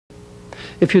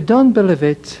If you don't believe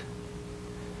it,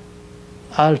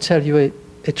 I'll tell you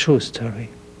a true story,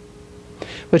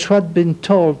 which had been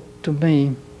told to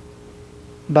me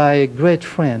by a great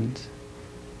friend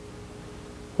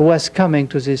who was coming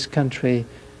to this country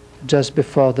just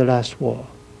before the last war.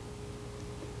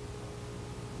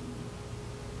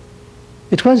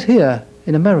 It was here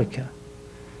in America,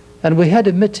 and we had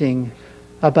a meeting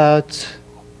about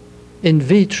in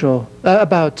vitro,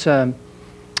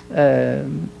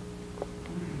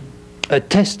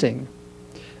 testing,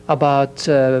 about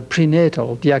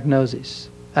prenatal diagnosis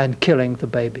and killing the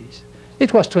babies.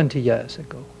 It was 20 years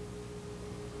ago.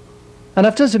 And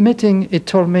after the meeting, he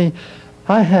told me,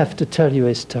 I have to tell you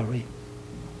a story.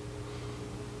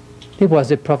 He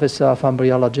was a professor of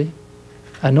embryology,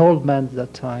 an old man at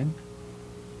that time.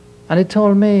 And he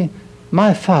told me,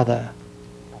 my father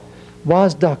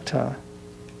was doctor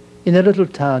in a little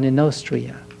town in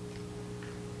Austria.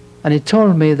 And he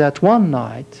told me that one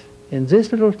night in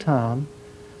this little town,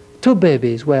 2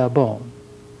 babies were born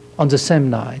on the same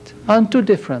night, on 2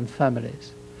 different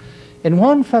families. In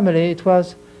one family, it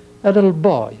was a little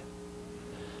boy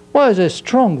with a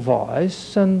strong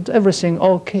voice and everything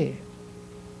okay.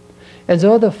 In the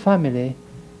other family,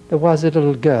 there was a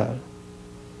little girl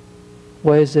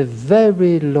with a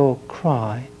very low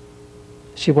cry.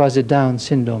 She was a Down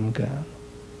syndrome girl.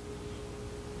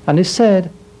 And he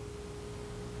said,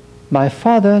 my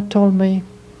father told me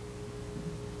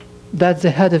that they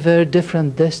had a very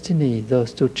different destiny,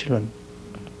 those 2 children.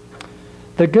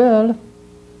 The girl,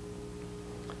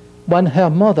 when her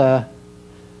mother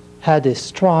had a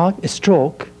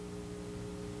stroke,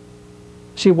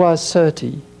 she was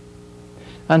 30.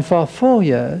 And for 4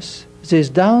 years, this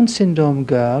Down syndrome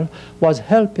girl was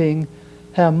helping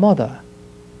her mother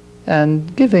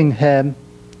and giving her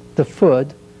the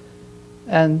food.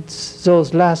 And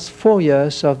those last 4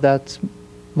 years of that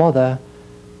mother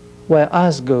were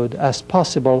as good as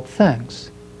possible thanks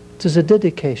to the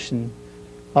dedication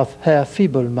of her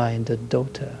feeble-minded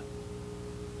daughter.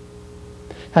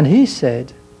 And he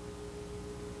said,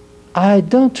 I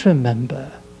don't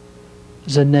remember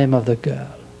the name of the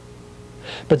girl,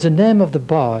 but the name of the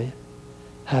boy,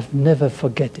 I've never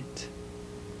forget it.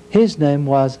 His name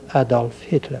was Adolf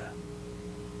Hitler.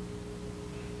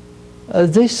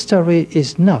 This story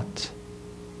is not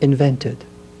invented.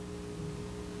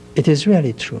 It is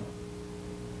really true.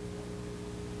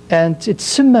 And it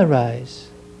summarizes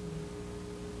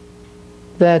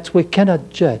that we cannot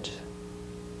judge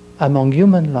among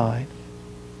human life,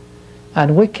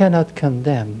 and we cannot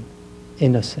condemn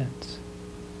innocence.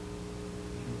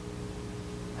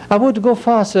 I would go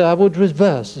faster, I would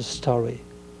reverse the story.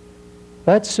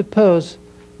 Let's suppose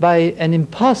by an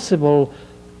impossible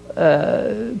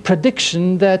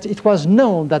prediction that it was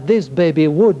known that this baby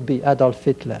would be Adolf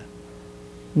Hitler.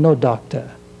 No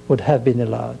doctor would have been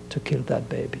allowed to kill that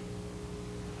baby.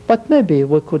 But maybe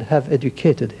we could have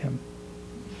educated him.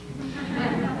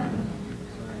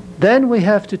 Then we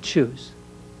have to choose.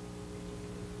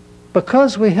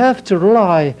 Because we have to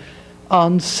rely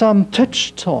on some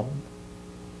touchstone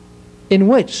in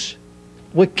which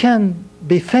we can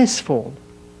be faithful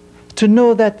to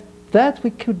know that that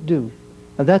we could do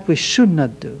and that we should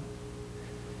not do.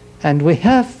 And we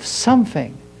have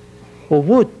something who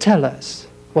would tell us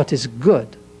what is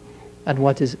good and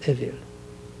what is evil.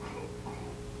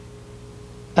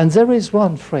 And there is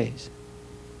one phrase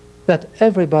that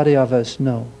everybody of us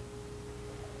know,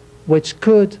 which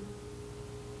could,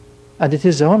 and it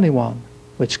is the only one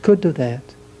which could do that,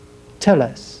 tell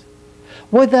us,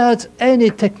 without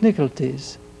any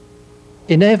technicalities,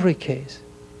 in every case,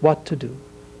 what to do.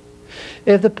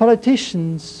 If the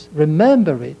politicians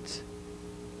remember it,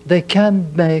 they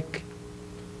can make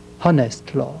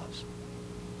honest laws.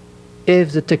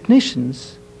 If the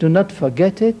technicians do not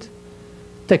forget it,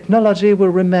 technology will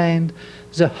remain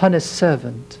the honest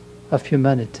servant of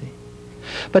humanity.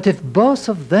 But if both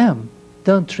of them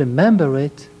don't remember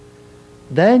it,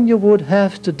 then you would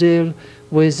have to deal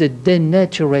with a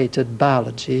denaturated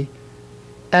biology,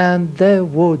 and there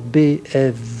would be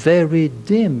a very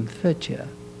dim future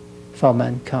for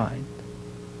mankind.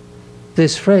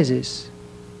 These phrases,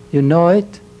 you know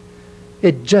it,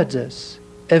 it judges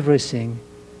everything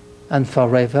and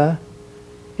forever.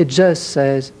 It just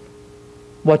says,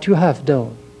 what you have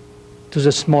done to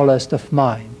the smallest of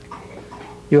mine,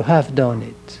 you have done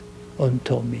it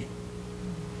unto me.